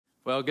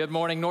Well, good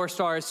morning, North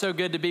Star. It's so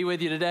good to be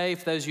with you today.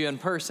 For those of you in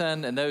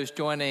person and those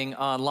joining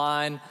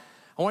online,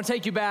 I want to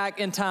take you back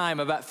in time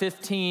about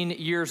 15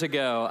 years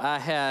ago. I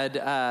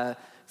had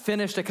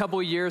finished a couple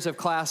of years of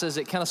classes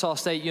at Kennesaw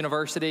State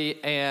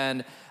University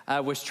and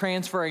was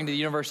transferring to the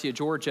University of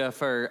Georgia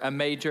for a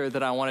major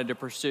that I wanted to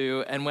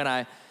pursue. And when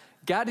I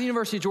got to the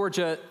University of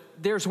Georgia,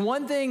 there's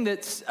one thing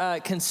that's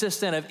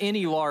consistent of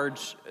any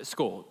large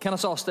school.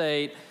 Kennesaw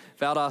State,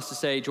 Valdosta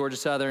State, Georgia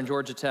Southern,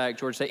 Georgia Tech,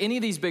 Georgia State, any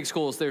of these big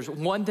schools, there's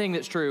one thing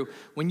that's true.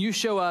 When you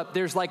show up,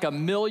 there's like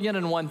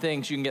 1,000,001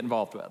 things you can get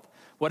involved with.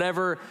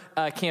 Whatever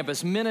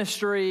campus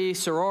ministry,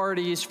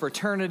 sororities,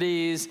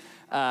 fraternities,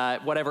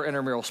 whatever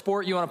intramural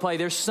sport you want to play,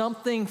 there's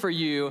something for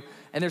you.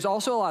 And there's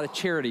also a lot of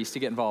charities to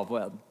get involved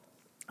with.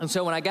 And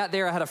so when I got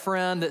there, I had a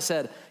friend that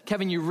said,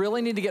 Kevin, you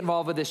really need to get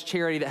involved with this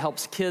charity that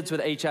helps kids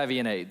with HIV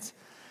and AIDS.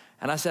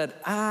 And I said,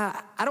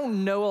 I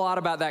don't know a lot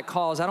about that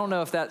cause. I don't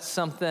know if that's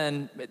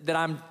something that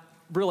I'm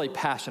really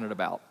passionate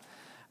about.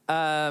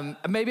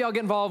 Maybe I'll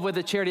get involved with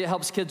a charity that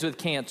helps kids with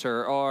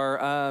cancer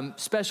or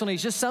special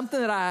needs, just something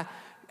that I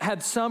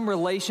had some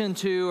relation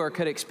to or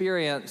could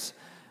experience.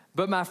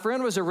 But my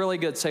friend was a really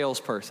good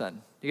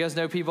salesperson. You guys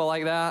know people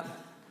like that?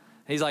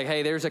 He's like,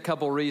 hey, there's a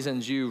couple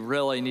reasons you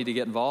really need to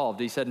get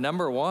involved. He said,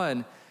 number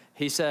one,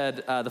 he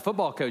said, the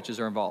football coaches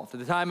are involved.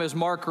 At the time, it was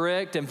Mark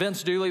Richt, and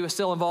Vince Dooley was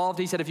still involved.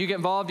 He said, if you get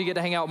involved, you get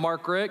to hang out with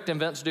Mark Richt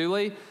and Vince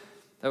Dooley.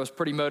 That was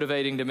pretty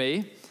motivating to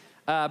me.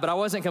 But I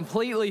wasn't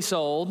completely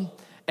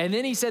sold. And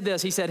then he said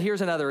this. He said,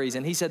 here's another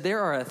reason. He said, there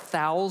are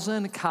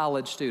 1,000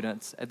 college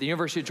students at the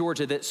University of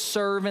Georgia that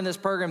serve in this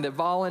program, that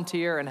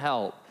volunteer and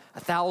help.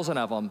 1,000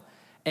 of them.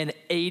 And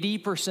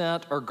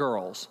 80% are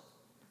girls.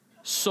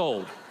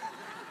 Sold.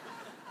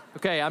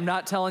 Okay, I'm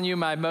not telling you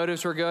my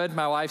motives were good.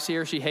 My wife's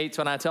here. She hates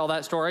when I tell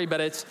that story.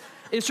 But it's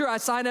true. I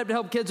signed up to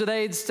help kids with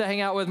AIDS, to hang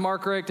out with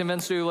Mark Richt and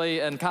Vince Dooley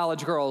and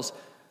college girls.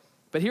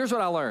 But here's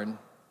what I learned.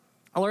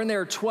 I learned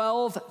there are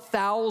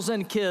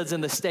 12,000 kids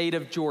in the state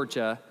of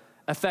Georgia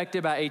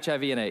affected by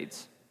HIV and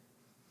AIDS.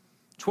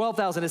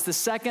 12,000 is the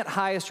second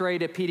highest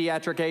rate of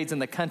pediatric AIDS in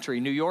the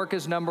country. New York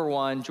is number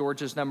one,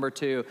 Georgia's number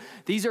two.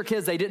 These are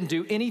kids, they didn't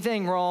do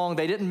anything wrong.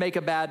 They didn't make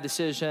a bad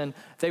decision.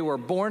 They were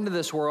born to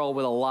this world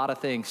with a lot of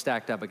things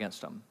stacked up against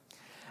them.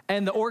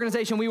 And the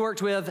organization we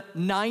worked with,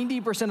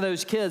 90% of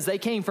those kids, they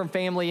came from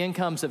family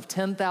incomes of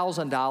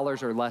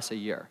 $10,000 or less a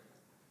year.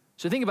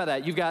 So think about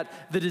that. You've got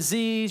the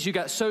disease, you've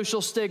got social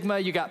stigma,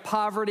 you got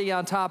poverty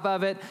on top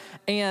of it.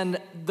 And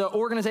the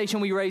organization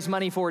we raised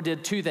money for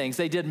did two things.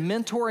 They did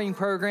mentoring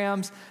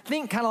programs,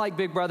 think kind of like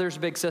Big Brothers,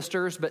 Big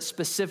Sisters, but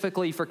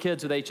specifically for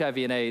kids with HIV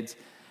and AIDS.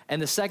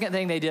 And the second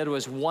thing they did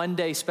was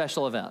one-day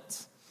special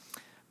events.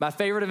 My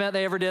favorite event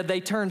they ever did,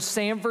 they turned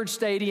Sanford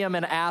Stadium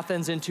in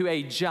Athens into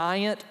a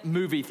giant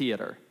movie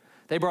theater.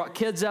 They brought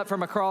kids up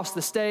from across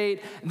the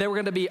state. They were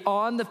going to be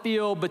on the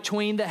field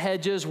between the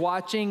hedges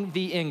watching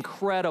The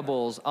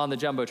Incredibles on the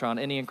Jumbotron.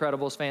 Any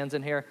Incredibles fans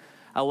in here?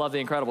 I love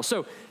The Incredibles.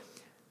 So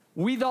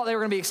we thought they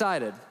were going to be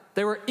excited.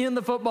 They were in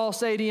the football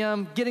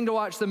stadium getting to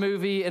watch the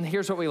movie, and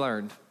here's what we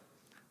learned.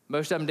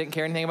 Most of them didn't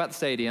care anything about the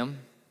stadium.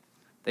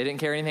 They didn't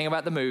care anything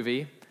about the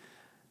movie.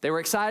 They were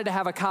excited to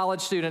have a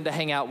college student to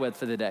hang out with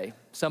for the day,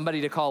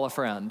 somebody to call a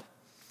friend.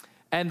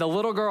 And the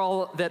little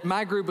girl that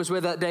my group was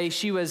with that day,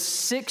 she was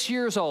 6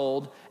 years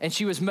old, and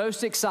she was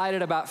most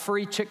excited about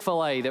free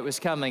Chick-fil-A that was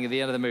coming at the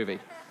end of the movie.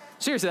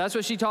 Seriously, that's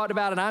what she talked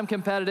about, and I'm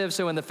competitive,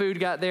 so when the food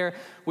got there,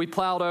 we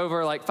plowed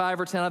over like 5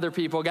 or 10 other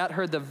people, got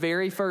her the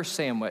very first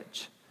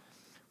sandwich.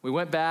 We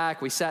went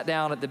back, we sat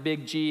down at the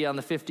Big G on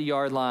the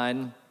 50-yard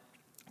line,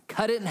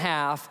 cut it in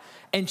half,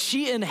 and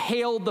she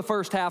inhaled the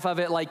first half of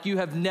it like you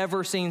have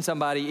never seen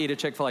somebody eat a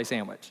Chick-fil-A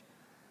sandwich.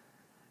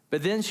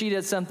 But then she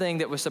did something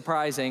that was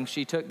surprising.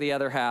 She took the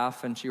other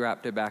half and she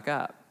wrapped it back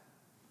up.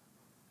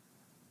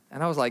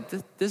 And I was like,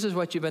 this is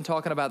what you've been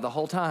talking about the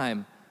whole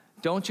time.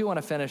 Don't you want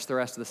to finish the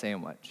rest of the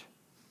sandwich?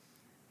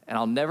 And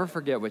I'll never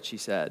forget what she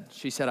said.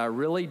 She said, I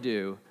really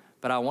do,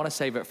 but I want to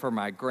save it for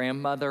my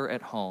grandmother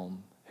at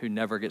home who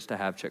never gets to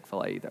have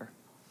Chick-fil-A either.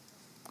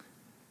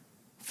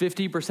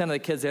 50% of the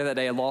kids there that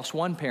day had lost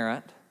one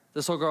parent.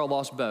 This little girl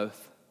lost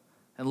both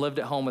and lived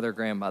at home with her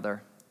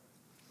grandmother.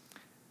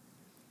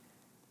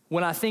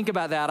 When I think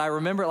about that, I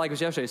remember it like it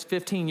was yesterday. It's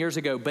 15 years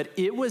ago, but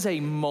it was a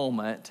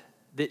moment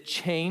that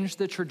changed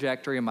the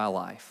trajectory of my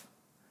life.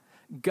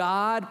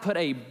 God put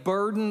a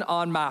burden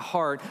on my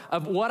heart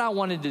of what I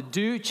wanted to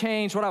do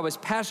change, what I was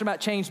passionate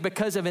about change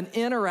because of an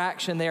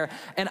interaction there.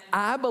 And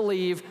I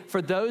believe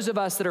for those of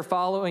us that are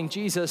following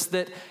Jesus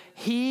that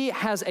he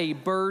has a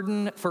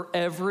burden for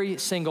every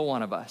single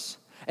one of us.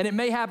 And it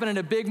may happen in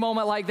a big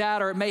moment like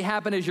that, or it may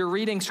happen as you're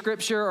reading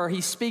scripture or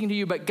he's speaking to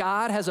you, but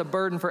God has a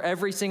burden for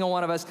every single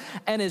one of us.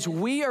 And as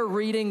we are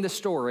reading the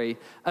story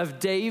of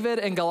David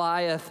and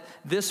Goliath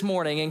this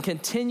morning and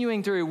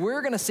continuing through,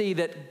 we're going to see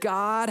that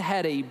God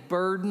had a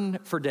burden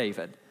for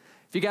David.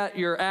 If you got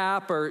your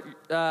app or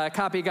a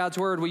copy of God's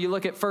word, will you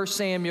look at 1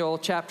 Samuel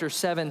chapter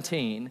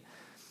 17?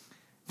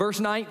 Verse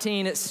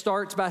 19, it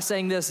starts by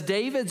saying this: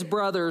 David's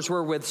brothers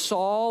were with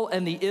Saul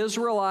and the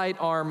Israelite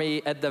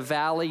army at the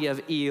valley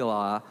of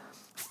Elah,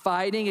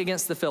 fighting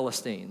against the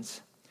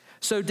Philistines.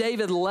 So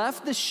David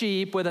left the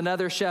sheep with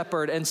another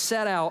shepherd and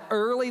set out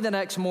early the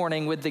next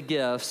morning with the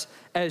gifts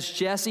as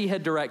Jesse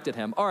had directed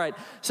him. All right,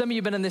 some of you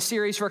have been in this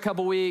series for a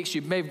couple weeks.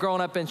 You may have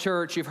grown up in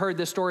church. You've heard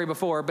this story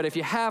before. But if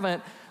you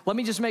haven't, let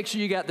me just make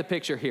sure you got the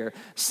picture here.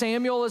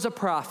 Samuel is a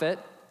prophet.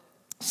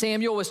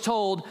 Samuel was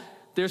told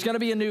there's going to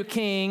be a new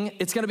king.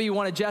 It's going to be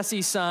one of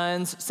Jesse's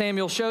sons.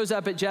 Samuel shows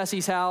up at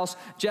Jesse's house.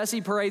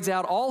 Jesse parades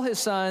out all his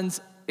sons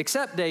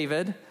except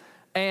David.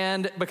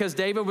 And because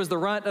David was the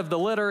runt of the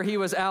litter, he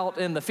was out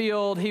in the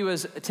field, he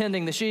was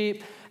tending the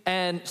sheep,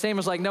 and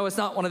Samuel's like, no, it's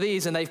not one of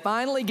these. And they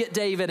finally get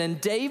David,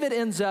 and David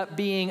ends up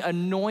being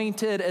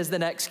anointed as the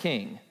next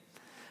king.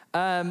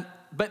 But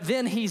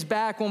then he's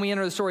back, when we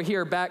enter the story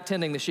here, back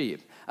tending the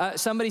sheep.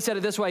 Somebody said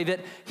it this way,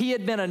 that he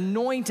had been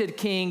anointed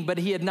king, but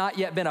he had not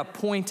yet been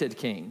appointed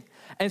king.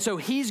 And so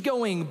he's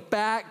going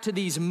back to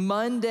these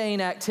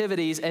mundane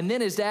activities, and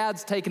then his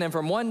dad's taking him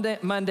from one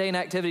mundane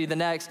activity to the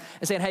next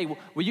and saying, hey,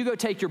 will you go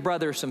take your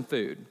brother some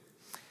food?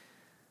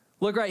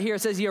 Look right here.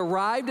 It says he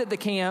arrived at the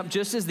camp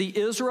just as the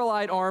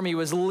Israelite army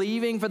was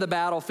leaving for the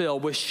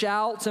battlefield with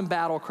shouts and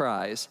battle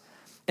cries.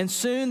 And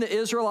soon the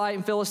Israelite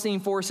and Philistine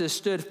forces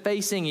stood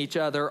facing each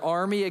other,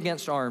 army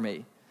against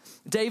army.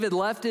 David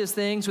left his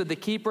things with the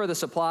keeper of the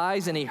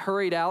supplies, and he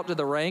hurried out to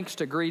the ranks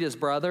to greet his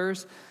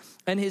brothers.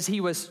 And as he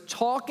was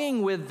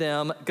talking with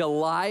them,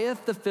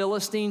 Goliath, the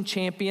Philistine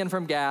champion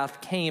from Gath,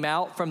 came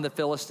out from the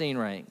Philistine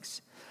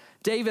ranks.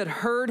 David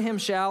heard him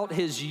shout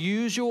his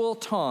usual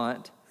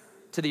taunt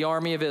to the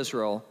army of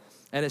Israel.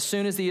 And as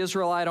soon as the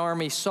Israelite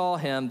army saw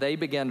him, they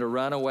began to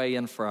run away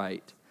in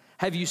fright.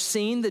 Have you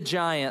seen the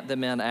giant, the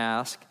men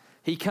asked?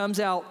 He comes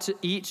out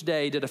each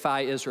day to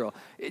defy Israel.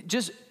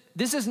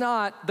 This is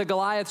not the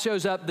Goliath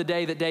shows up the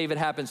day that David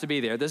happens to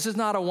be there. This is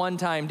not a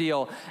one-time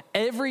deal.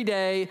 Every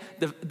day,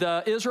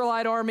 the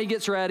Israelite army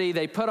gets ready.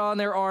 They put on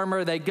their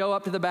armor. They go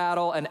up to the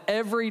battle. And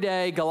every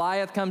day,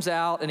 Goliath comes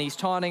out, and he's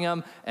taunting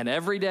them. And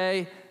every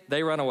day,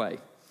 they run away.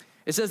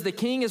 It says the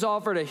king has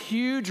offered a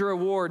huge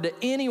reward to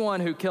anyone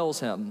who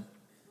kills him.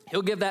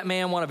 He'll give that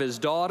man one of his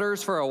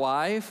daughters for a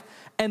wife,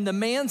 and the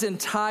man's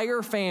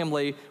entire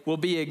family will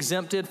be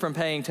exempted from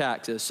paying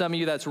taxes. Some of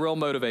you, that's real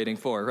motivating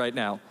for right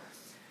now.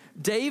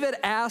 David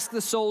asked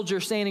the soldier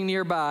standing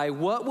nearby,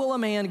 what will a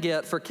man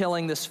get for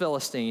killing this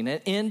Philistine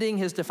and ending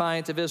his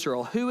defiance of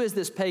Israel? Who is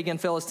this pagan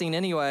Philistine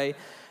anyway,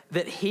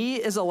 that he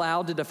is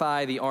allowed to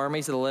defy the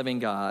armies of the living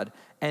God?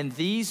 And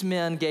these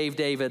men gave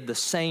David the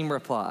same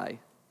reply.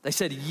 They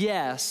said,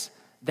 yes,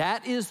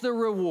 that is the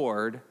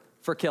reward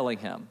for killing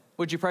him.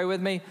 Would you pray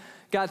with me?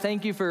 God,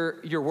 thank you for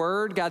your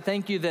word. God,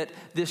 thank you that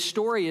this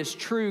story is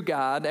true,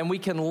 God, and we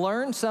can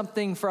learn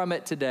something from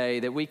it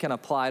today that we can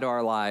apply to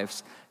our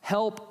lives.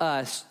 Help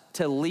us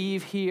to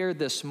leave here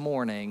this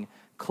morning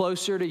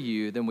closer to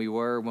you than we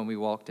were when we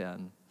walked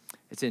in.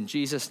 It's in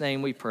Jesus'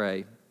 name we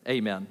pray.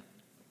 Amen.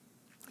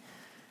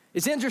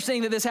 It's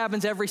interesting that this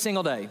happens every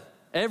single day.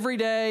 Every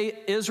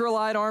day,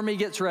 Israelite army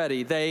gets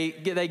ready. They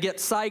get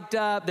psyched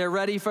up. They're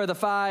ready for the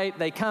fight.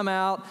 They come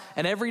out,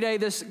 and every day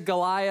this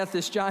Goliath,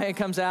 this giant,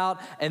 comes out,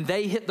 and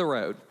they hit the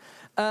road.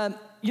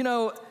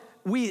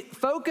 We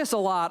focus a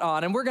lot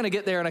on, and we're going to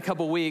get there in a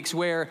couple weeks,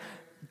 where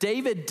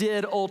David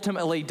did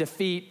ultimately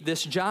defeat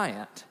this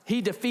giant.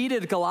 He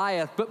defeated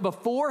Goliath, but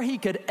before he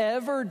could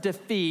ever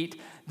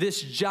defeat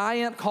this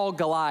giant called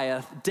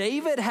Goliath,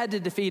 David had to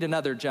defeat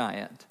another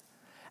giant.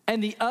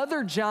 And the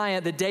other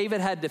giant that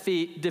David had to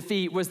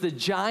defeat was the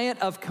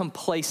giant of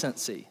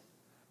complacency.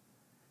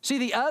 See,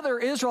 the other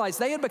Israelites,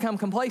 they had become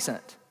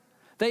complacent.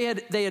 They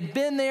had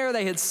been there,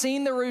 they had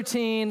seen the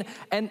routine,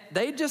 and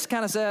they just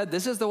kind of said,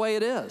 this is the way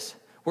it is.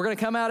 We're going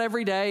to come out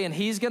every day, and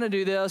he's going to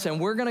do this, and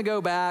we're going to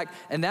go back,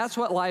 and that's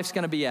what life's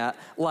going to be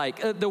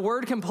like. The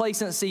word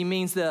complacency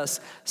means this: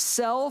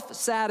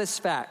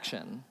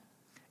 self-satisfaction,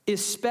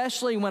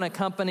 especially when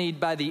accompanied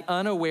by the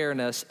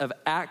unawareness of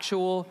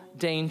actual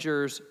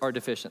dangers or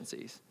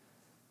deficiencies.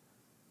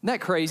 Isn't that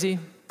crazy?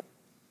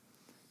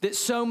 That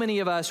so many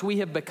of us, we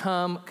have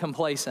become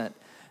complacent.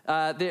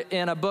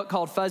 In a book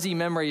called Fuzzy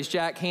Memories,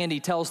 Jack Handy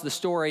tells the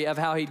story of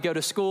how he'd go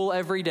to school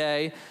every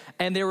day,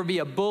 and there would be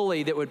a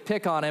bully that would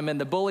pick on him,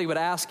 and the bully would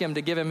ask him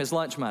to give him his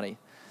lunch money.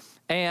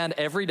 And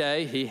every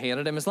day, he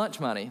handed him his lunch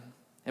money.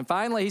 And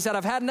finally, he said,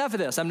 I've had enough of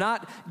this. I'm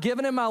not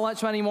giving him my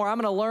lunch money anymore. I'm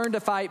going to learn to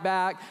fight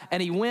back.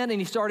 And he went and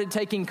he started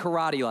taking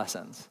karate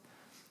lessons.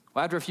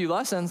 Well, after a few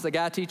lessons, the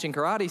guy teaching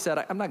karate said,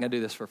 I'm not going to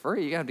do this for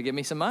free. You have to give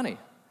me some money.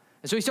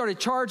 And so he started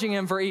charging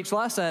him for each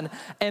lesson.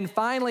 And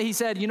finally, he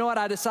said, you know what?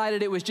 I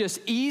decided it was just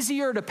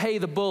easier to pay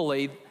the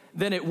bully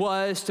than it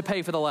was to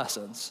pay for the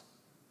lessons.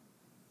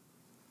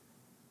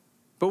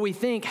 But we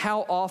think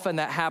how often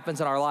that happens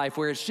in our life,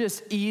 where it's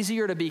just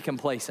easier to be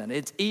complacent.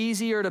 It's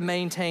easier to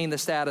maintain the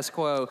status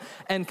quo.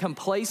 And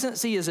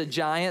complacency is a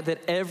giant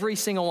that every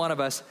single one of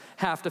us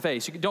have to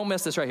face. Don't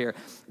miss this right here.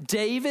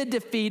 David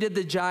defeated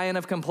the giant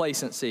of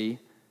complacency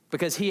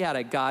because he had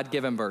a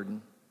God-given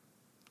burden.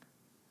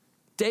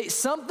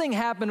 Something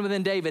happened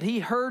within David. He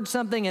heard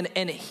something,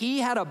 and he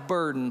had a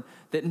burden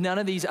that none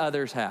of these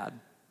others had.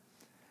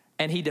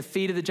 and he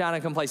defeated the giant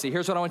of complacency.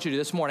 Here's what I want you to do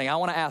this morning. I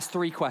want to ask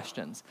 3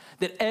 questions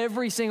that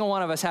every single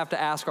one of us have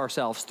to ask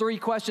ourselves. 3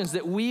 questions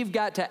that we've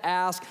got to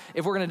ask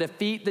if we're going to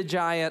defeat the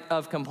giant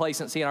of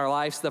complacency in our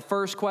lives. The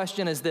first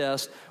question is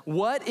this: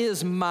 what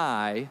is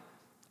my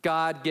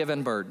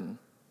God-given burden?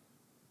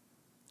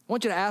 I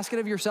want you to ask it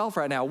of yourself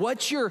right now.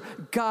 What's your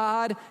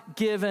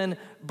God-given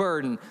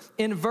burden?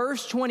 In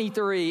verse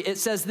 23, it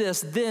says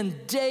this: then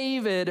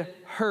David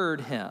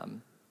heard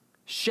him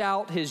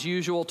shout his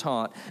usual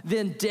taunt.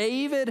 Then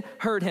David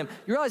heard him.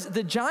 You realize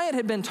the giant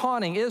had been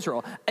taunting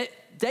Israel.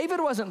 David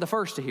wasn't the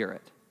first to hear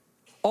it.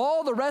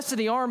 All the rest of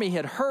the army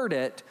had heard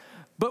it,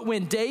 but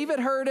when David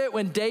heard it,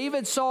 when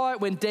David saw it,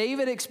 when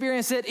David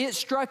experienced it, it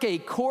struck a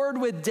chord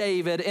with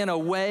David in a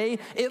way.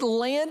 It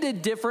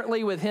landed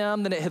differently with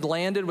him than it had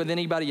landed with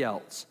anybody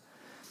else.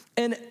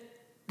 And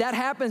that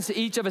happens to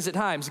each of us at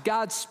times.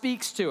 God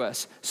speaks to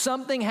us.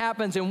 Something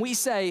happens and we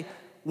say,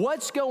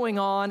 what's going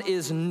on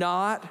is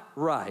not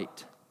right.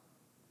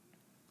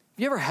 Have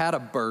you ever had a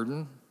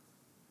burden?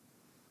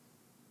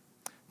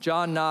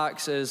 John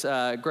Knox is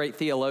a great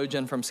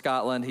theologian from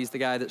Scotland. He's the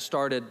guy that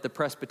started the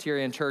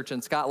Presbyterian Church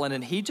in Scotland,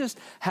 and he just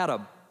had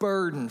a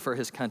burden for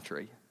his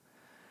country.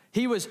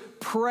 He was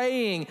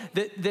praying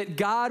that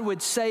God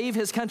would save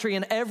his country,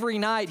 and every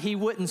night he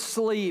wouldn't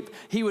sleep.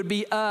 He would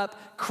be up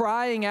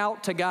crying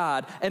out to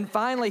God. And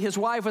finally his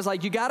wife was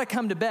like, you got to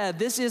come to bed.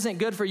 This isn't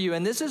good for you.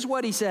 And this is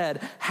what he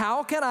said: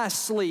 how can I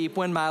sleep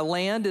when my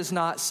land is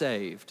not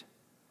saved?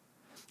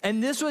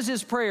 And this was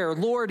his prayer: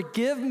 Lord,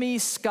 give me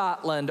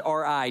Scotland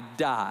or I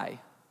die.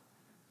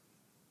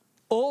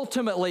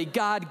 Ultimately,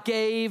 God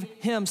gave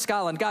him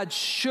Scotland. God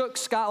shook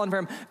Scotland for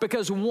him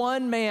because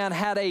one man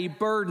had a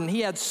burden.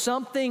 He had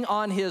something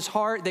on his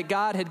heart that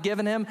God had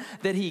given him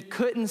that he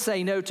couldn't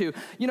say no to.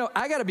 You know,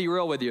 I got to be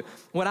real with you.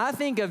 When I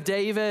think of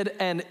David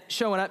and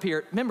showing up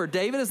here, remember,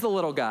 David is the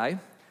little guy.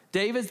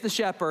 David's the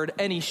shepherd,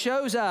 and he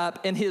shows up,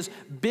 and his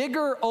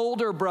bigger,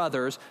 older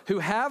brothers who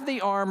have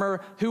the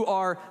armor,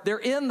 they're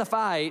in the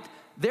fight,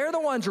 they're the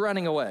ones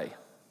running away.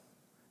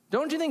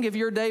 Don't you think if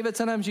you're David,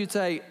 sometimes you'd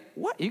say,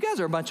 what? You guys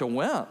are a bunch of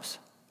wimps.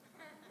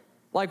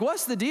 Like,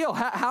 what's the deal?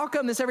 How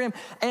come this every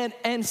time?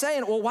 And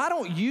saying, well, why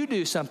don't you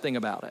do something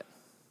about it?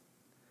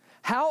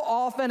 How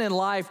often in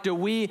life do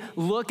we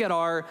look at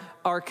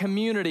our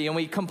community and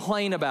we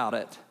complain about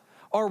it?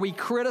 Or we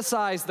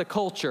criticize the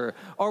culture?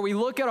 Or we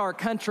look at our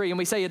country and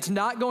we say it's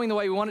not going the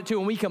way we want it to,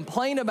 and we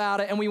complain about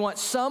it, and we want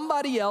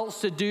somebody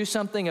else to do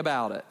something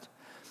about it.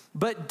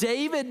 But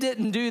David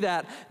didn't do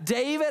that.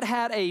 David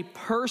had a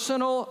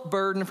personal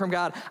burden from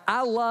God.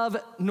 I love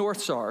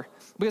Northstar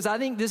because I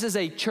think this is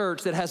a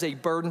church that has a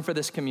burden for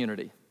this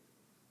community.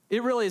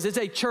 It really is. It's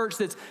a church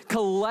that's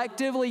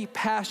collectively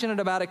passionate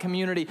about a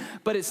community,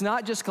 but it's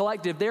not just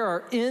collective. There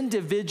are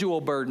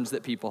individual burdens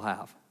that people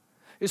have.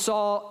 You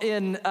saw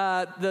in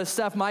the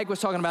stuff Mike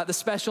was talking about, the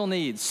special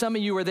needs. Some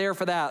of you were there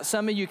for that.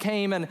 Some of you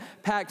came and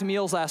packed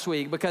meals last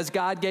week because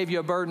God gave you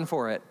a burden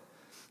for it.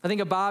 I think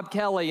of Bob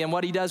Kelly and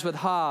what he does with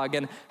Hog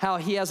and how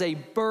he has a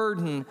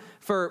burden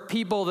for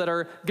people that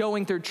are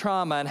going through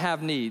trauma and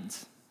have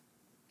needs.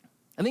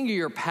 I think of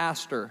your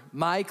pastor,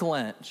 Mike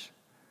Lynch.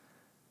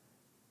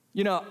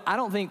 You know, I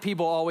don't think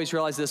people always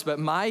realize this, but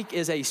Mike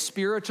is a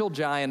spiritual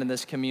giant in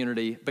this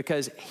community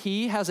because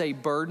he has a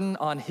burden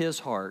on his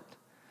heart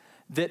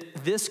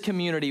that this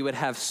community would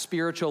have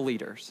spiritual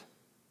leaders.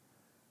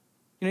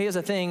 You know, he has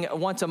a thing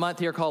once a month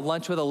here called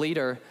Lunch with a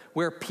Leader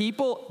where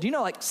people, do you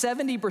know, like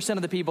 70%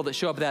 of the people that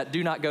show up at that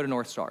do not go to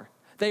Northstar.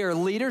 They are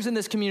leaders in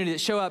this community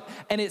that show up,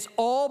 and it's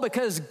all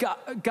because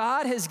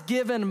God has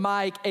given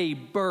Mike a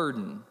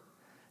burden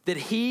that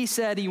he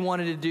said he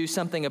wanted to do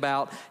something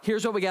about.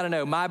 Here's what we got to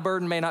know. My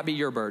burden may not be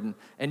your burden,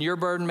 and your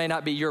burden may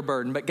not be your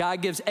burden, but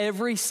God gives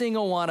every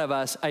single one of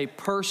us a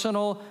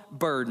personal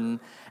burden,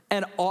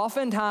 and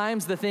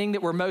oftentimes the thing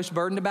that we're most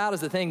burdened about is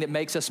the thing that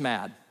makes us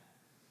mad.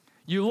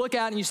 You look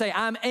out and you say,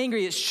 I'm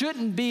angry. It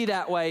shouldn't be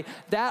that way.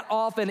 That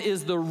often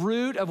is the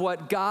root of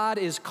what God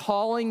is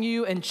calling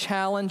you and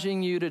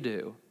challenging you to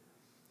do.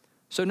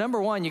 So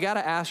number one, you got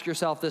to ask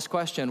yourself this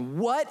question: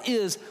 what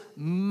is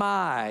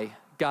my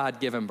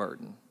God-given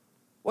burden?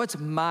 What's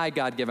my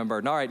God-given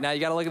burden? All right, now you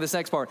got to look at this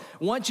next part.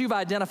 Once you've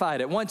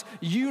identified it, once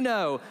you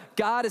know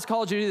God has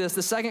called you to do this,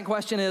 the second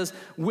question is,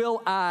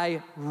 will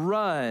I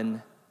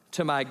run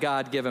to my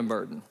God-given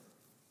burden?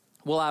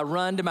 Will I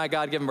run to my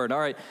God-given burden?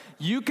 All right,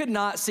 you could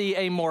not see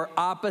a more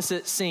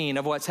opposite scene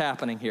of what's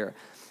happening here.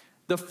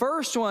 The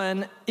first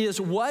one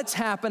is what's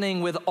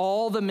happening with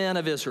all the men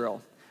of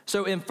Israel.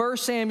 So in 1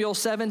 Samuel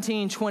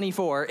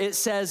 17:24, it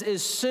says,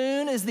 as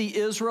soon as the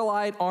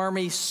Israelite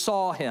army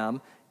saw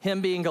him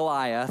being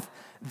Goliath,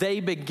 they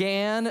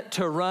began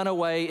to run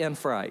away in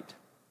fright.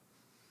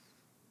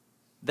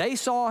 They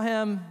saw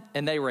him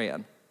and they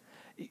ran.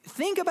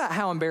 Think about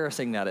how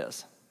embarrassing that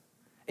is.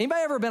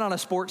 Anybody ever been on a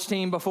sports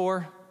team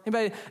before?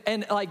 Anybody?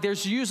 And like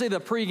there's usually the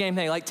pregame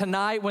thing. Like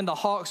tonight when the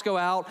Hawks go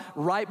out,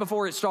 right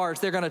before it starts,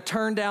 they're going to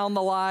turn down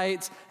the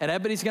lights and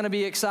everybody's going to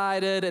be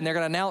excited and they're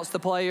going to announce the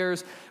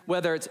players.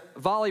 Whether it's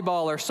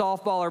volleyball or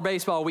softball or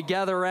baseball, we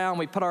gather around,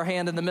 we put our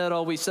hand in the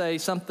middle, we say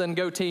something,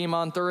 go team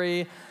on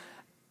 3.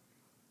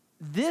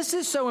 This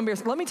is so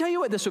embarrassing. Let me tell you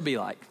what this would be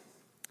like.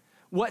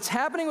 What's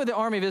happening with the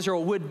army of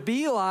Israel would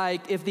be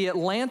like if the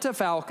Atlanta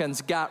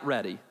Falcons got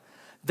ready.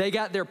 They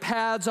got their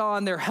pads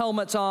on, their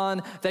helmets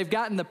on. They've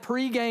gotten the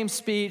pregame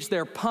speech.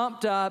 They're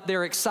pumped up.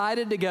 They're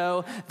excited to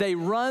go. They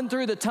run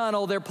through the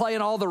tunnel. They're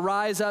playing all the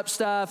rise up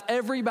stuff.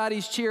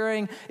 Everybody's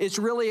cheering. It's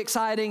really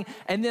exciting.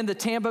 And then the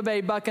Tampa Bay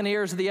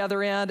Buccaneers at the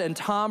other end, and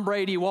Tom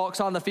Brady walks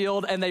on the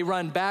field, and they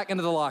run back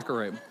into the locker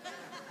room.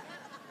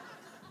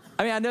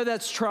 I mean, I know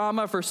that's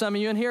trauma for some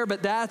of you in here,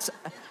 but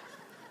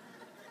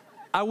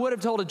I would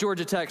have told a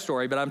Georgia Tech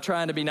story, but I'm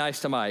trying to be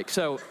nice to Mike.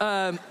 So,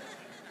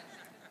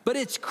 but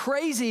it's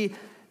crazy.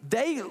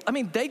 They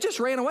just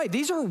ran away.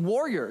 These are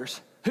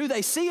warriors who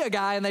they see a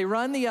guy and they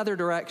run the other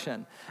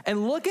direction.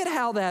 And look at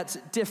how that's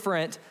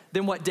different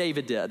than what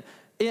David did.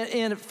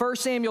 In 1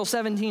 Samuel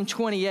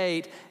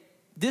 17:28,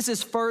 this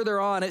is further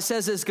on. It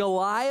says, as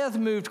Goliath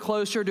moved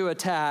closer to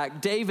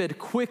attack, David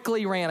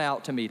quickly ran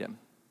out to meet him.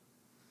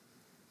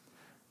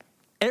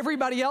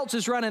 Everybody else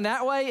is running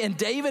that way, and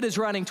David is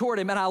running toward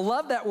him. And I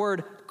love that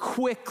word,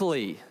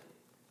 quickly.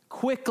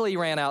 Quickly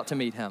ran out to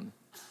meet him.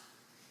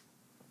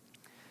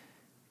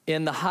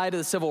 In the height of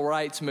the civil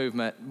rights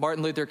movement,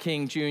 Martin Luther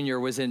King Jr.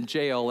 was in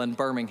jail in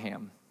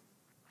Birmingham.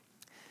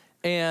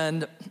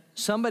 And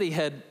somebody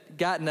had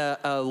gotten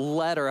a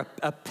letter,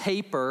 a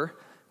paper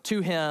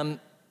to him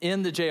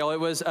in the jail. It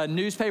was a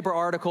newspaper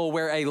article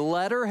where a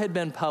letter had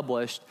been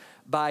published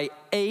by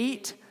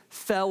 8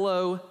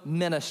 fellow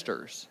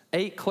ministers,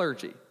 8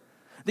 clergy.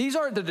 These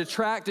aren't the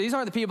detractors. These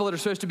aren't the people that are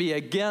supposed to be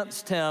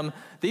against him.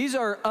 These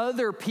are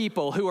other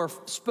people who are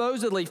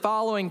supposedly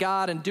following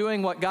God and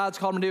doing what God's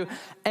called them to do.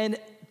 And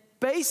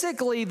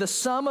basically, the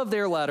sum of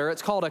their letter,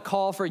 it's called a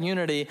call for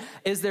unity,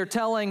 is they're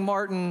telling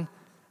Martin,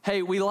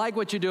 hey, we like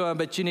what you're doing,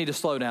 but you need to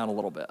slow down a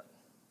little bit.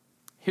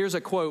 Here's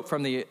a quote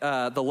from the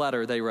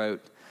letter they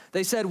wrote.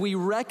 They said, we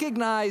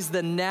recognize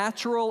the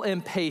natural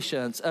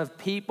impatience of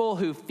people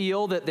who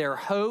feel that their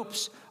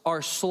hopes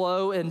are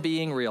slow in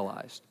being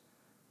realized.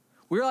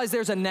 We realize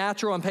there's a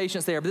natural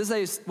impatience there, but this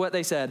is what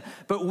they said.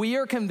 But we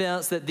are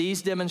convinced that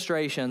these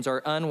demonstrations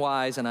are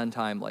unwise and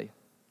untimely.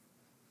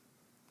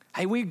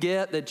 Hey, we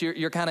get that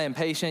you're kind of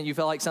impatient. You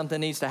feel like something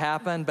needs to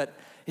happen, but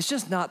it's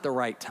just not the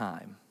right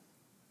time.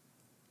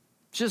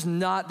 It's just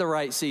not the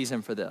right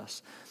season for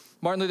this.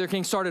 Martin Luther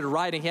King started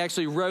writing. He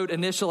actually wrote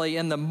initially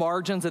in the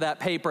margins of that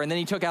paper, and then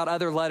he took out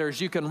other letters.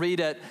 You can read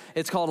it.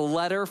 It's called A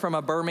Letter from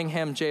a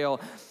Birmingham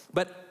Jail.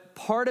 But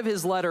part of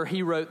his letter,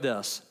 he wrote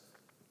this.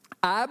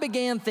 I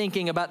began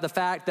thinking about the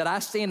fact that I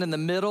stand in the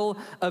middle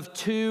of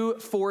 2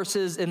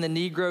 forces in the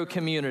Negro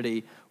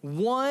community.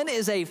 One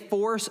is a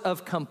force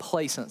of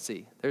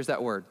complacency. There's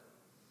that word.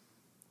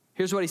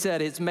 Here's what he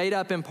said. It's made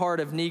up in part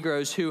of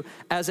Negroes who,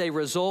 as a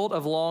result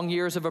of long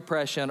years of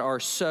oppression, are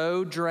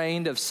so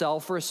drained of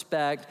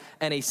self-respect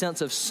and a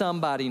sense of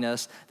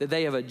somebodyness that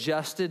they have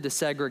adjusted to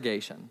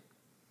segregation.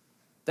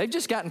 They've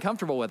just gotten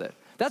comfortable with it.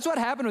 That's what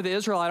happened with the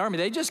Israelite army.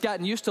 They'd just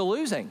gotten used to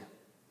losing.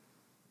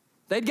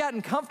 They'd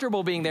gotten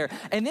comfortable being there.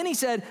 And then he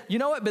said, you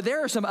know what, but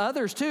there are some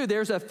others too.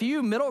 There's a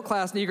few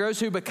middle-class Negroes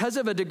who, because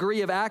of a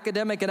degree of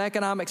academic and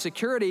economic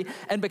security,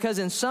 and because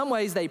in some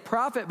ways they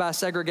profit by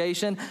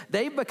segregation,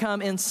 they've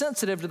become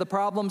insensitive to the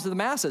problems of the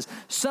masses.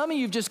 Some of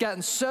you have just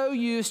gotten so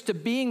used to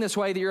being this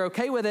way that you're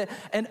okay with it,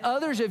 and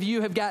others of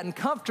you have gotten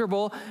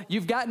comfortable.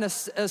 You've gotten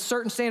a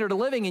certain standard of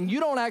living, and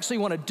you don't actually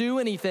want to do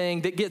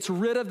anything that gets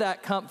rid of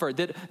that comfort,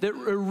 that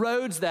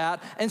erodes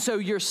that, and so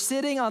you're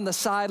sitting on the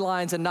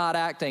sidelines and not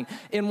acting.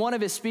 In one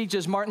of his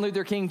speeches, Martin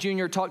Luther King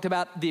Jr. talked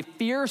about the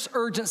fierce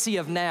urgency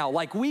of now.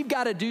 Like, we've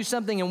got to do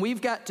something and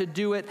we've got to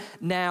do it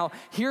now.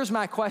 Here's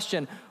my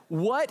question.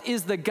 What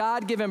is the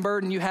God-given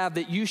burden you have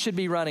that you should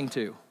be running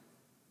to?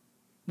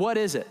 What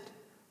is it?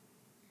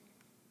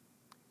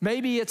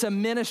 Maybe it's a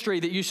ministry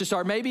that you should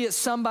start. Maybe it's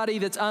somebody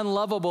that's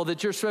unlovable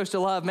that you're supposed to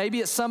love.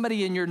 Maybe it's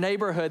somebody in your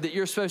neighborhood that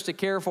you're supposed to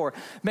care for.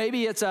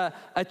 Maybe it's a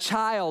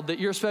child that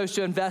you're supposed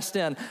to invest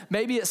in.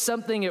 Maybe it's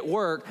something at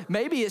work.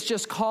 Maybe it's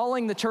just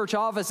calling the church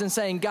office and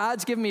saying,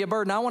 God's given me a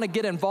burden. I want to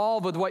get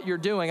involved with what you're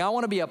doing. I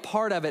want to be a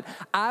part of it.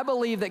 I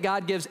believe that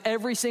God gives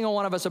every single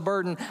one of us a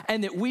burden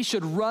and that we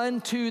should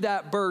run to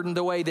that burden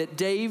the way that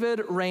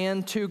David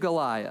ran to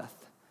Goliath.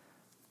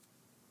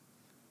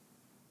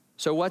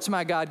 So what's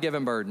my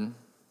God-given burden?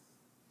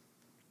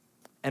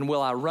 And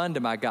will I run to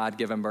my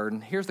God-given burden?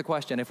 Here's the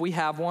question. If we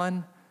have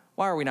one,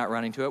 why are we not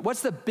running to it?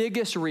 What's the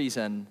biggest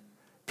reason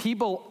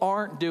people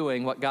aren't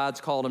doing what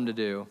God's called them to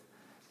do?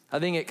 I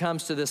think it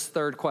comes to this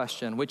third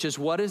question, which is,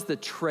 what is the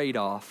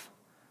trade-off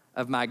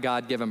of my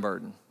God-given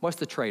burden? What's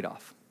the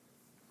trade-off?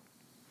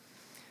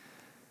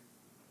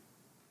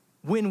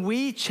 When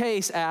we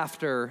chase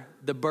after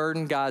the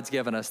burden God's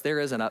given us, there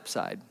is an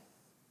upside.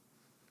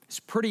 It's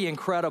pretty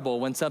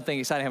incredible when something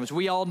exciting happens.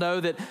 We all know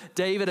that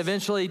David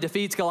eventually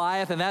defeats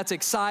Goliath, and that's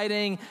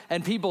exciting,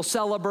 and people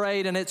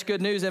celebrate, and it's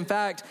good news. In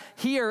fact,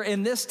 here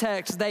in this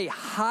text, they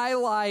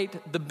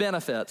highlight the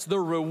benefits, the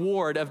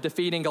reward of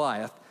defeating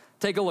Goliath.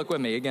 Take a look with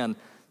me again.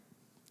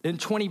 In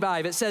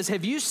 25, it says,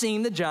 "Have you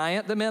seen the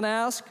giant?" the men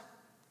ask.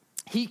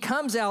 "He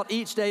comes out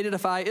each day to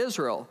defy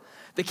Israel.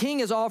 The king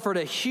has offered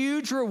a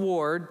huge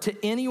reward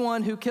to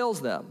anyone who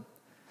kills them.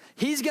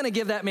 He's going to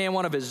give that man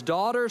one of his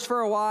daughters for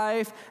a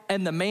wife,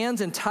 and the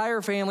man's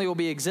entire family will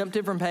be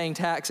exempted from paying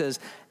taxes."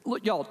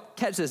 Look, y'all,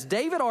 catch this.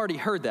 David already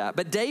heard that,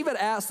 but David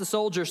asked the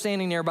soldier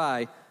standing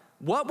nearby,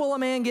 "What will a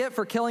man get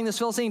for killing this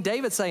Philistine?"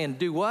 David's saying,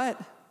 "Do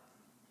what?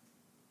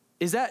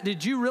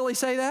 Did you really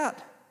say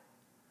that?"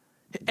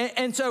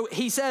 And so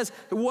he says,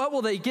 "What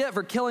will they get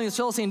for killing this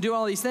Philistine and do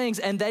all these things?"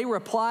 And they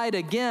replied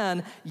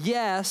again,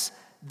 "Yes,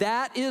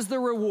 that is the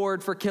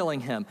reward for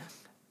killing him."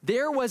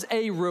 There was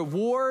a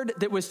reward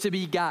that was to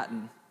be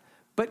gotten.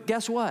 But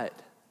guess what?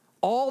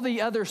 All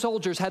the other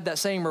soldiers had that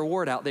same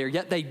reward out there,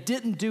 yet they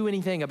didn't do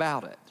anything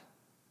about it.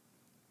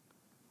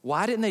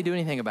 Why didn't they do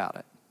anything about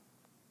it?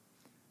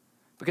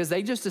 Because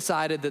they just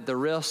decided that the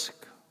risk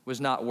was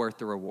not worth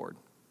the reward.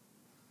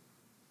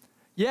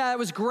 Yeah, it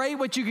was great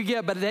what you could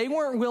get, but they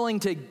weren't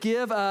willing to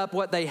give up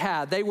what they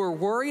had. They were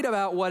worried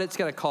about what it's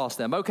going to cost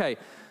them. Okay.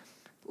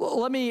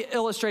 Let me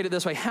illustrate it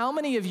this way. How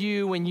many of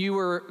you, when you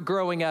were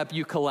growing up,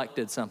 you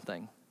collected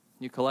something?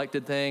 You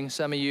collected things.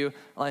 Some of you,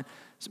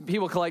 some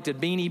people collected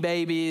Beanie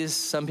Babies.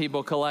 Some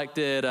people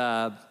collected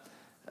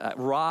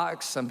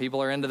rocks. Some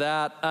people are into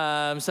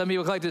that. Some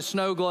people collected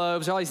snow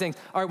globes, all these things.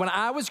 All right, when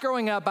I was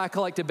growing up, I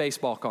collected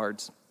baseball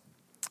cards.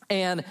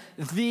 And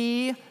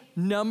the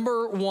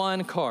number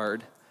one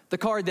card, the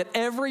card that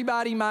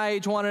everybody my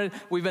age wanted,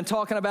 we've been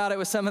talking about it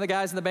with some of the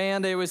guys in the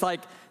band. It was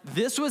like,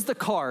 this was the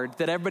card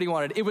that everybody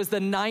wanted. It was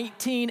the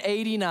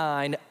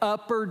 1989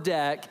 Upper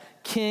Deck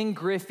King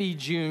Griffey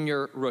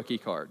Jr. rookie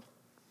card.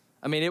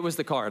 I mean, it was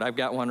the card. I've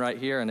got one right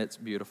here, and it's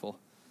beautiful.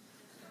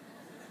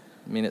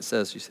 I mean, it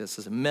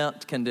says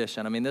mint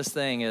condition. I mean, this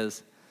thing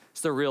it's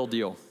the real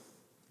deal.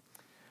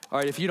 All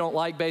right, if you don't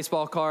like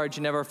baseball cards,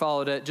 you never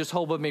followed it, just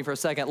hold with me for a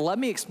second. Let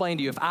me explain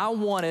to you. If I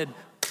wanted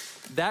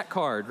that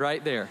card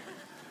right there,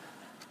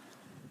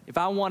 if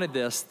I wanted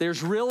this,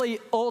 there's really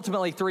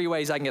ultimately three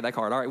ways I can get that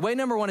card. All right, way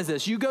number one is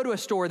this. You go to a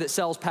store that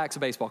sells packs of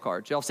baseball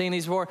cards. Y'all seen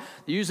these before?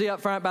 They're usually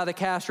up front by the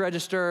cash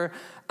register.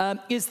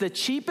 It's the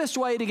cheapest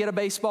way to get a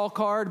baseball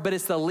card, but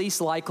it's the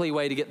least likely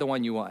way to get the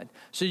one you want.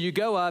 So you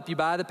go up, you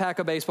buy the pack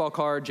of baseball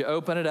cards, you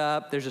open it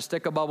up, there's a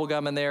stick of bubble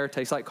gum in there, it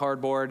tastes like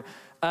cardboard,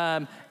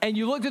 and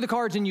you look through the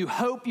cards and you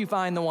hope you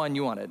find the one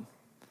you wanted.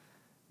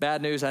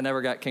 Bad news, I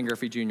never got King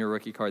Griffey Jr.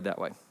 rookie card that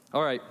way.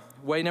 All right,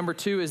 way number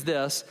two is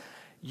this.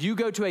 You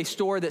go to a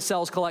store that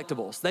sells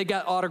collectibles. They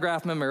got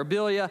autographed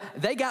memorabilia.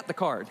 They got the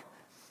card.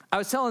 I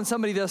was telling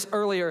somebody this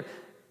earlier.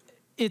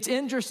 It's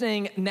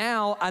interesting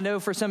now, I know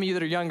for some of you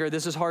that are younger,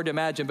 this is hard to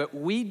imagine, but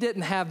we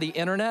didn't have the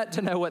internet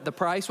to know what the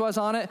price was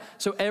on it.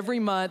 So every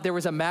month there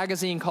was a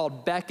magazine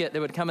called Beckett that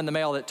would come in the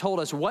mail that told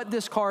us what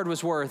this card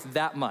was worth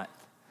that month.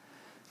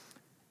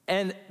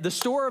 And the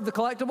store of the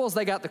collectibles,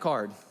 they got the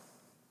card.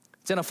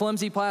 It's in a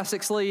flimsy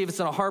plastic sleeve. It's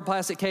in a hard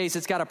plastic case.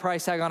 It's got a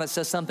price tag on it that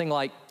says something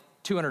like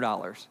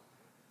 $200.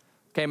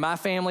 Okay, my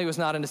family was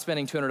not into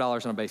spending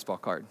 $200 on a baseball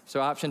card. So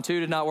option two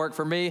did not work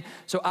for me.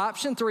 So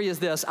option three is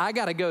this. I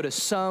got to go to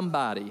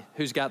somebody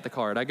who's got the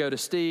card. I go to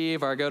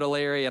Steve or I go to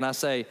Larry and I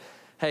say,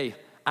 "Hey,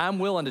 I'm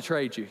willing to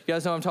trade you." You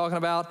guys know what I'm talking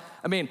about?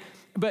 I mean,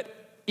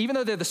 but even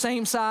though they're the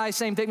same size,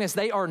 same thickness,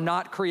 they are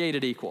not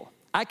created equal.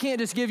 I can't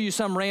just give you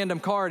some random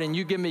card and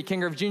you give me King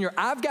Griffey Jr.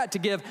 I've got to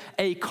give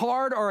a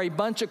card or a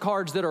bunch of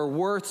cards that are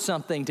worth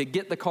something to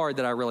get the card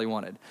that I really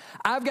wanted.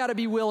 I've got to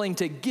be willing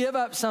to give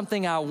up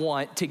something I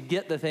want to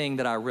get the thing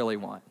that I really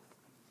want.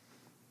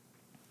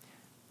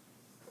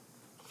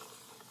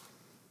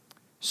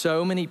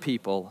 So many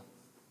people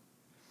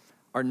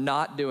are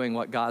not doing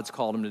what God's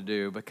called them to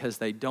do because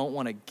they don't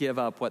want to give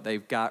up what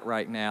they've got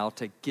right now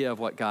to give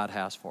what God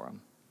has for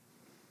them.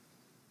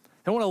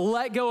 They want to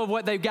let go of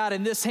what they've got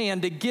in this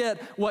hand to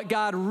get what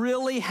God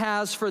really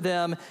has for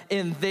them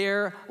in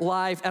their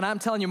life. And I'm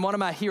telling you, one of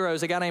my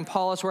heroes, a guy named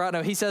Paulus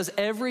Whereout, he says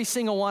every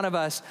single one of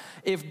us,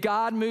 if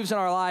God moves in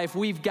our life,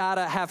 we've got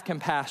to have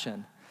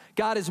compassion.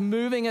 God is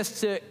moving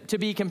us to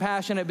be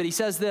compassionate, but he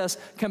says this,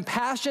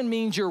 compassion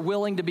means you're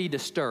willing to be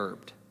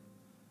disturbed.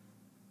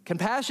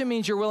 Compassion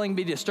means you're willing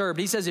to be disturbed.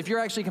 He says if you're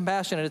actually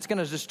compassionate, it's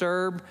going to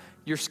disturb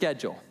your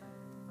schedule.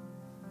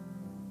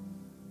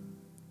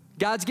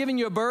 God's giving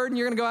you a bird and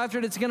you're going to go after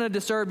it, it's going to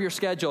disturb your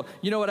schedule.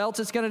 You know what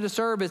else it's going to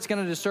disturb? It's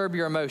going to disturb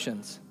your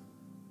emotions.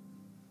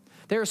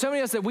 There are so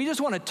many of us that we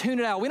just want to tune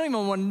it out. We don't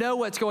even want to know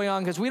what's going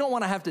on because we don't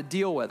want to have to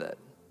deal with it.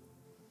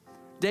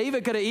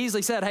 David could have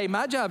easily said, "Hey,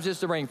 my job's just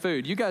to bring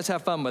food. You guys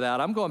have fun with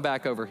that. I'm going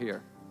back over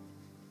here."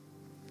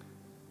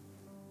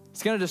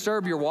 It's going to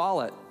disturb your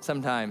wallet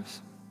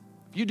sometimes.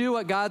 If you do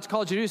what God's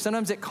called you to do,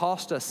 sometimes it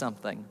costs us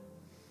something.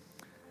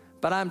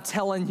 But I'm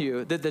telling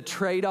you that the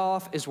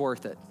trade-off is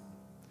worth it.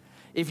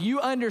 If you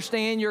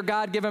understand your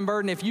God-given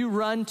burden, if you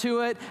run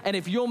to it, and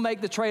if you'll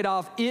make the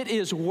trade-off, it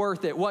is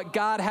worth it. What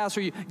God has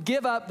for you,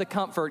 give up the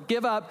comfort,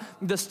 give up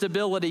the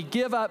stability,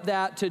 give up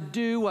that to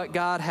do what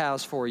God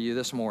has for you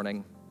this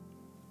morning.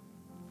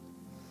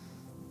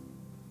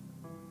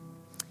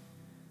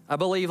 I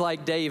believe,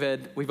 like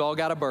David, we've all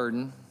got a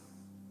burden,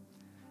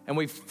 and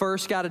we've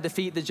first got to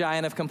defeat the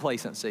giant of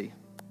complacency.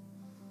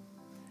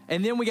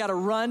 And then we got to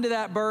run to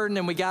that burden,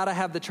 and we got to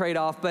have the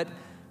trade-off. But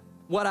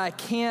what I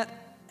can't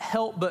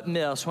help but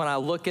miss when I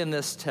look in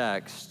this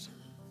text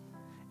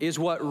is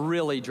what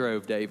really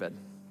drove David.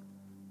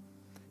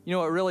 You know,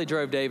 what really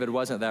drove David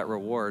wasn't that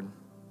reward.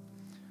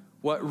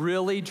 What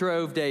really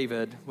drove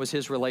David was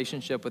his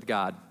relationship with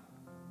God.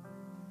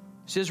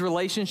 It's his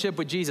relationship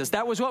with Jesus.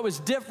 That was what was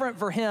different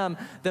for him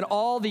than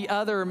all the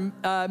other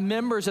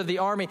members of the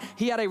army.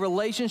 He had a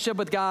relationship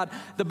with God.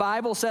 The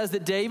Bible says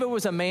that David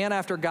was a man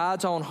after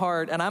God's own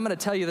heart. And I'm going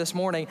to tell you this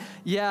morning,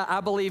 yeah,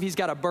 I believe he's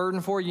got a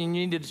burden for you and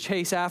you need to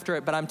chase after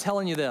it. But I'm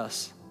telling you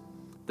this,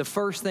 the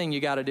first thing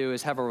you got to do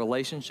is have a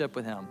relationship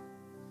with him.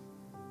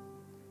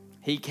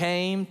 He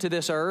came to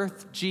this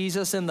earth,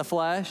 Jesus in the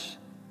flesh,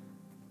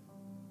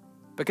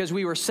 because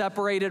we were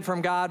separated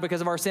from God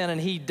because of our sin,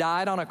 and he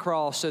died on a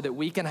cross so that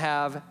we can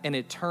have an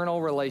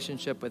eternal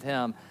relationship with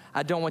him.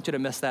 I don't want you to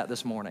miss that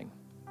this morning.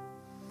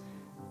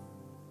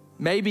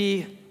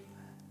 Maybe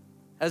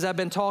as I've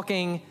been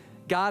talking,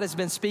 God has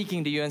been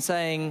speaking to you and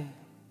saying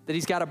that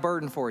he's got a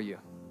burden for you.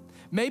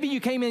 Maybe you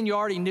came in, you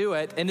already knew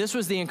it, and this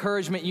was the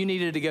encouragement you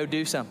needed to go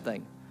do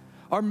something.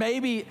 Or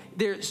maybe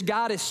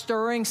God is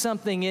stirring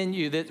something in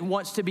you that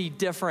wants to be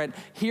different.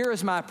 Here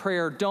is my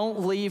prayer.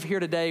 Don't leave here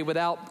today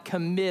without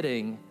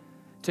committing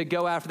to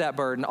go after that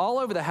burden. All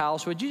over the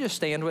house, would you just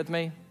stand with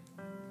me?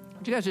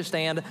 Would you guys just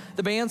stand?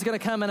 The band's going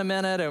to come in a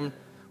minute, and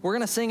we're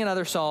going to sing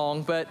another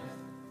song, but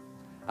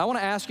I want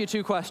to ask you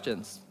two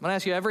questions. I'm going to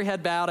ask you every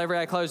head bowed, every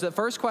eye closed. The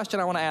first question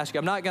I want to ask you,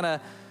 I'm not going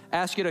to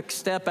ask you to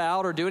step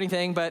out or do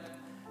anything, but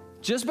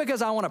just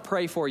because I want to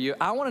pray for you,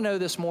 I want to know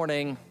this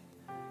morning,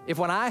 if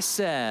when I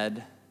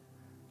said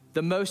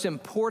the most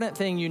important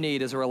thing you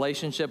need is a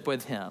relationship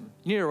with him,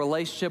 you need a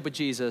relationship with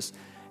Jesus,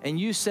 and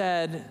you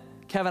said,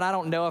 Kevin, I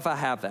don't know if I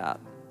have that.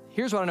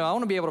 Here's what I know. I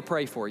want to be able to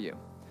pray for you.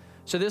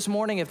 So this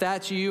morning, if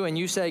that's you and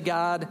you say,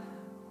 God,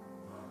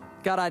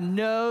 I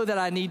know that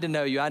I need to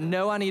know you. I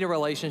know I need a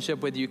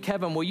relationship with you.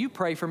 Kevin, will you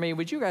pray for me?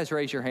 Would you guys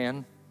raise your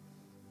hand?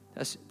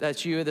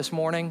 That's you this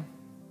morning.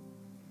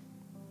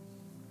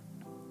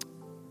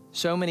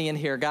 So many in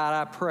here. God,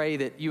 I pray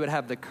that you would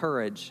have the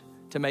courage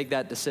to make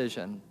that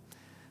decision.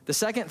 The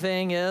second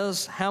thing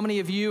is, how many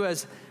of you,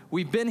 as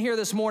we've been here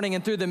this morning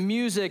and through the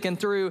music and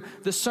through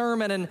the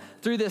sermon and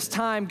through this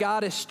time,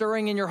 God is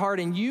stirring in your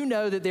heart and you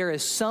know that there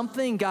is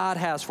something God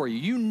has for you.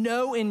 You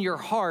know in your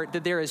heart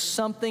that there is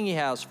something he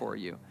has for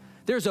you.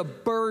 There's a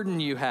burden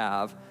you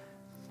have.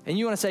 And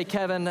you want to say,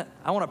 Kevin,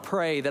 I want to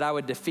pray that I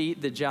would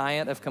defeat the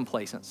giant of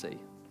complacency.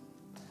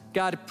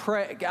 God,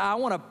 I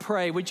want to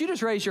pray. Would you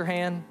just raise your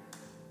hand?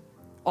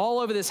 All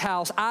over this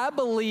house, I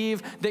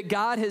believe that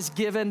God has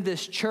given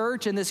this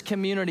church and this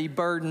community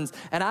burdens.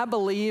 And I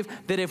believe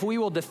that if we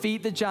will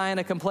defeat the giant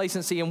of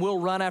complacency and we'll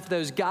run after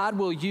those, God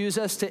will use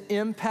us to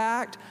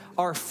impact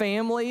our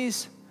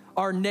families,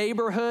 our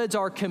neighborhoods,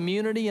 our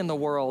community, and the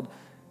world.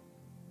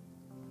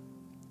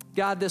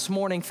 God, this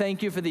morning,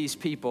 thank you for these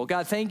people.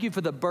 God, thank you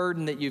for the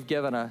burden that you've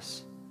given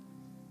us.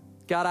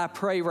 God, I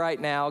pray right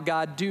now,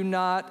 God, do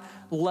not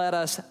let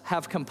us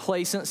have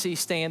complacency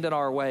stand in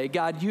our way.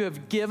 God, you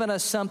have given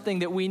us something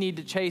that we need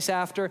to chase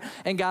after.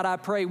 And God, I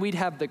pray we'd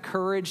have the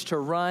courage to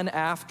run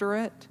after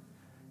it.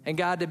 And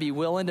God, to be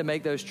willing to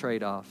make those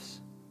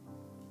trade-offs.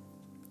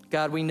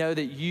 God, we know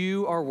that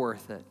you are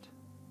worth it.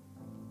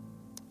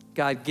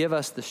 God, give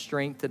us the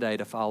strength today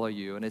to follow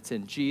you. And it's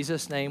in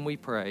Jesus' name we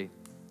pray.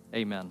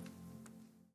 Amen.